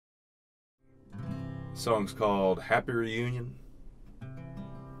The song's called Happy Reunion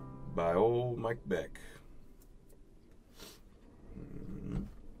by old Mike Beck.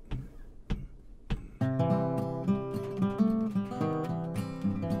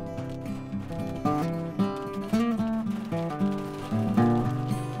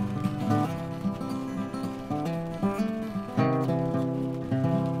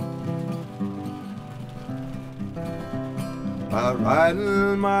 While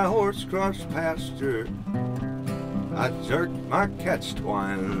riding my horse cross pasture, I jerked my catch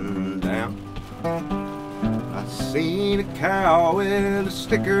twine down. I seen a cow with a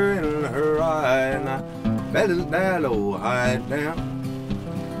sticker in her eye, and I bedded that old hide down.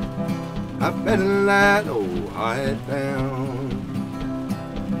 I bedded that old hide down.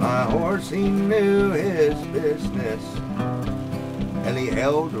 My horse, he knew his business, and he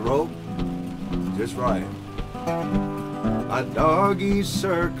held the rope just right. My dog, he's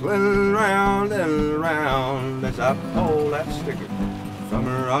circling round and round as I pull that sticker from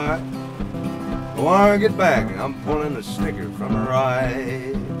her eye. I want to get back, I'm pulling the sticker from her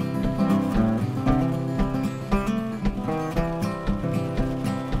eye.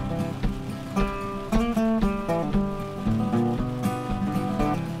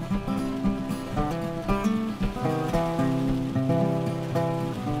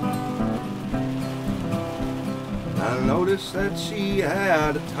 I noticed that she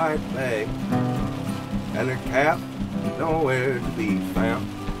had a tight bag, and her cap nowhere to be found.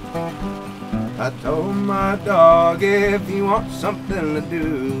 I told my dog, if he wants something to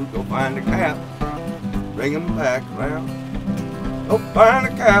do, go find a cap, bring him back round. Go find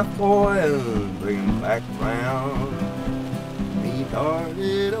a cap, boy, and bring him back round. He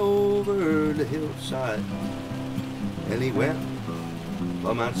darted over the hillside, and he went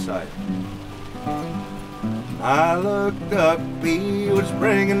from my sight. I looked up, he was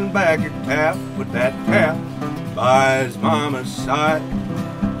bringing back a cap, put that cap by his mama's side.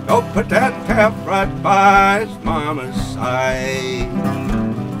 Go put that cap right by his mama's side.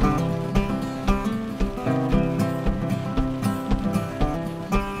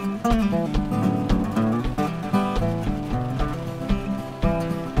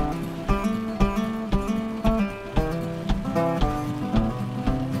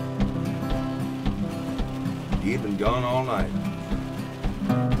 He'd been gone all night,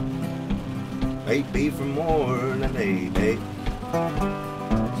 maybe for more than a day.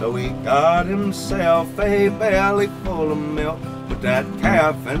 So he got himself a belly full of milk, put that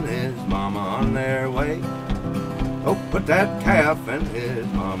calf and his mama on their way. Oh, put that calf and his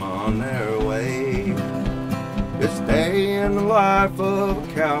mama on their way. This day in the life of a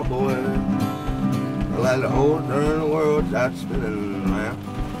cowboy, well, that whole darn world's out spinning around.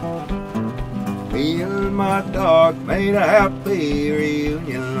 Me and my dog made a happy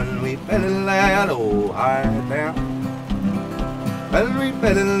reunion when we bedded that old hide down. When we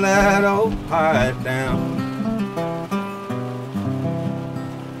bedded that old hide down.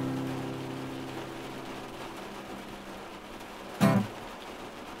 Alright,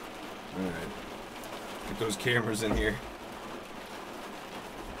 get those cameras in here.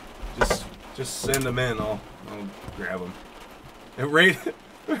 Just send them in, I'll grab them. It rained.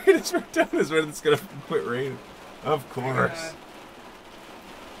 It's right down this way. It's gonna quit raining. Of course.